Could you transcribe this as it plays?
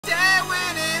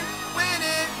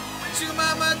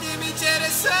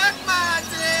suck my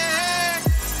dick.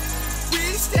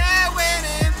 We stay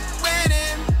winning,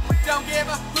 winning. Don't give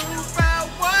a hoot about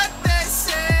what they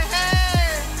say.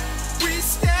 We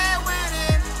stay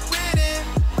winning, winning.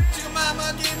 Sugar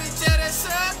mama, give me cheddar,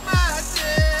 suck my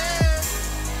dick.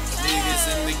 Niggas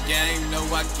in the game know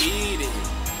I get it.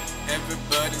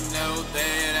 Everybody know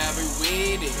that I be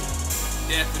with it.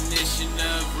 Definition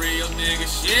of real nigga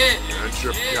shit.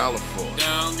 Trip California.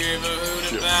 Don't give a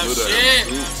hoot about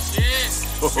Hoot-Ass. shit.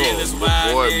 Feelings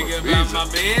wild nigga about my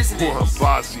business. I'm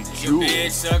bossy Your too.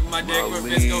 bitch suck my dick with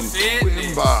physical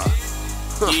fitness.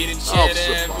 Eating I'll cheddar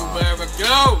survive. everywhere I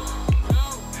go.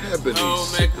 Ebony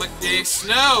Oh, make my dick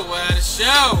snow at a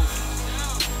show.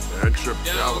 Trip Don't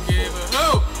give California. a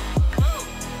hoot.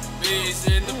 Bees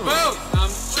in the boat, I'm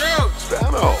the truth.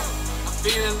 Spano. I'm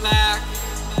feeling like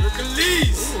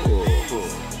Hercules.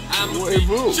 I'm a big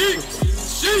cheeks in the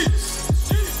sheets.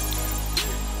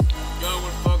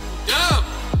 Going fucking dumb.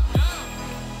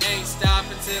 Ain't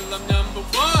stopping till I'm number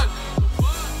one.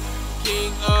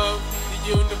 King of the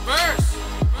universe.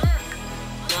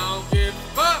 Don't give a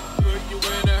fuck, put you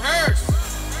in a hearse.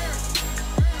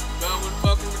 Going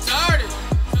fucking retarded.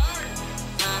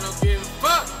 I don't give a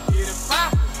fuck, get it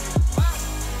poppin'.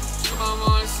 I'm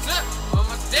on slip, on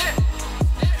my dick.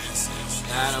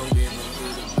 I don't give a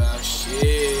hoot about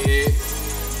shit.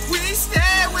 We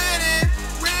stay winning,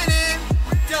 winning.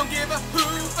 Don't give a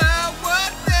hoot about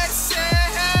what they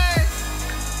say.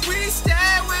 We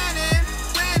stay winning,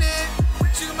 winning.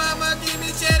 Sugar mama, give me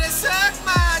cheddar, suck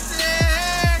my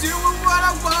dick. Doing what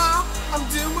I want, I'm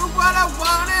doing what I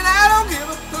want, and I don't give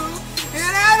a hoot,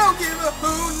 and I don't give a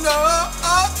hoot, no.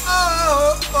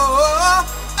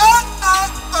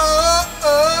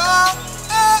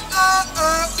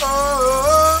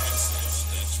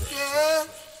 Yeah.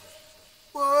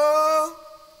 Whoa.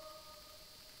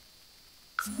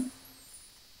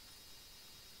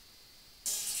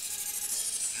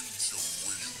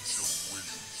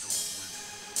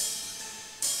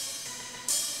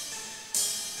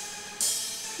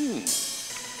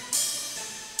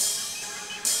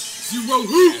 Zero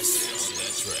hoops.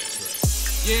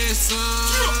 Yes,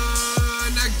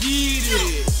 son, I get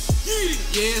it.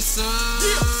 Yes, son,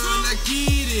 I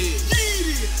get it.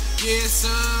 Yes,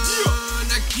 son,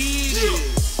 I get it.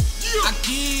 I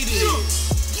get it.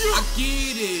 I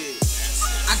get it.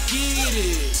 I get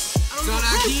it. Son, I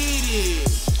get it.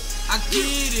 I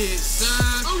get it,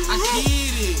 son. I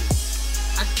get it.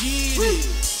 I get it.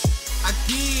 I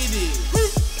get it.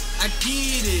 I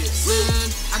get it, son.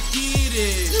 I get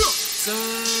it, son.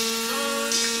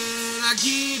 I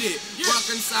get it. Walk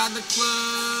inside the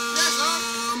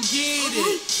club. Get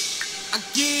it. I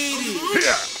get it.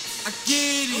 I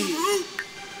get it.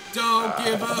 Don't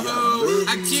give a hoot.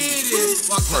 I get it.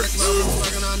 Walk to the club, I'm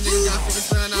fucking on niggas. Got figure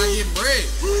son, I get bread.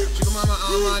 Sugar mama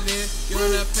on my dick. You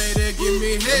don't have to pay to give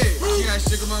me head. She got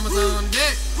sugar mamas on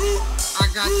deck. I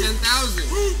got 10,000.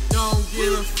 Don't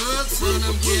give a fuck, son.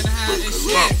 I'm getting high as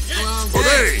shit. Well, I'm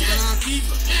dead. I'm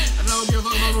keeper. I don't give a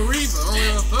fuck, I'm a reaper. I don't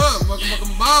give a fuck.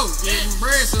 Fucking balls. Getting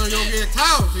bread, son. You don't get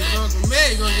tossed. You fuck with me,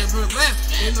 you gonna get put left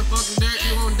in the fucking dirt.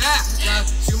 You gon' die. Got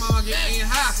sugar mama getting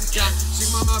high. Got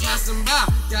sugar mama passing by.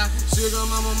 Got sugar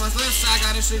mama on my left side.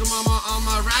 Got a sugar mama on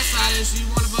my right side. And she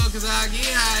wanna fuck cause I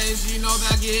get high. And she know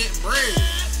that I get bread.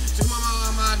 Sugar mama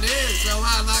on my dick. So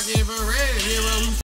hot like infrared. Hero.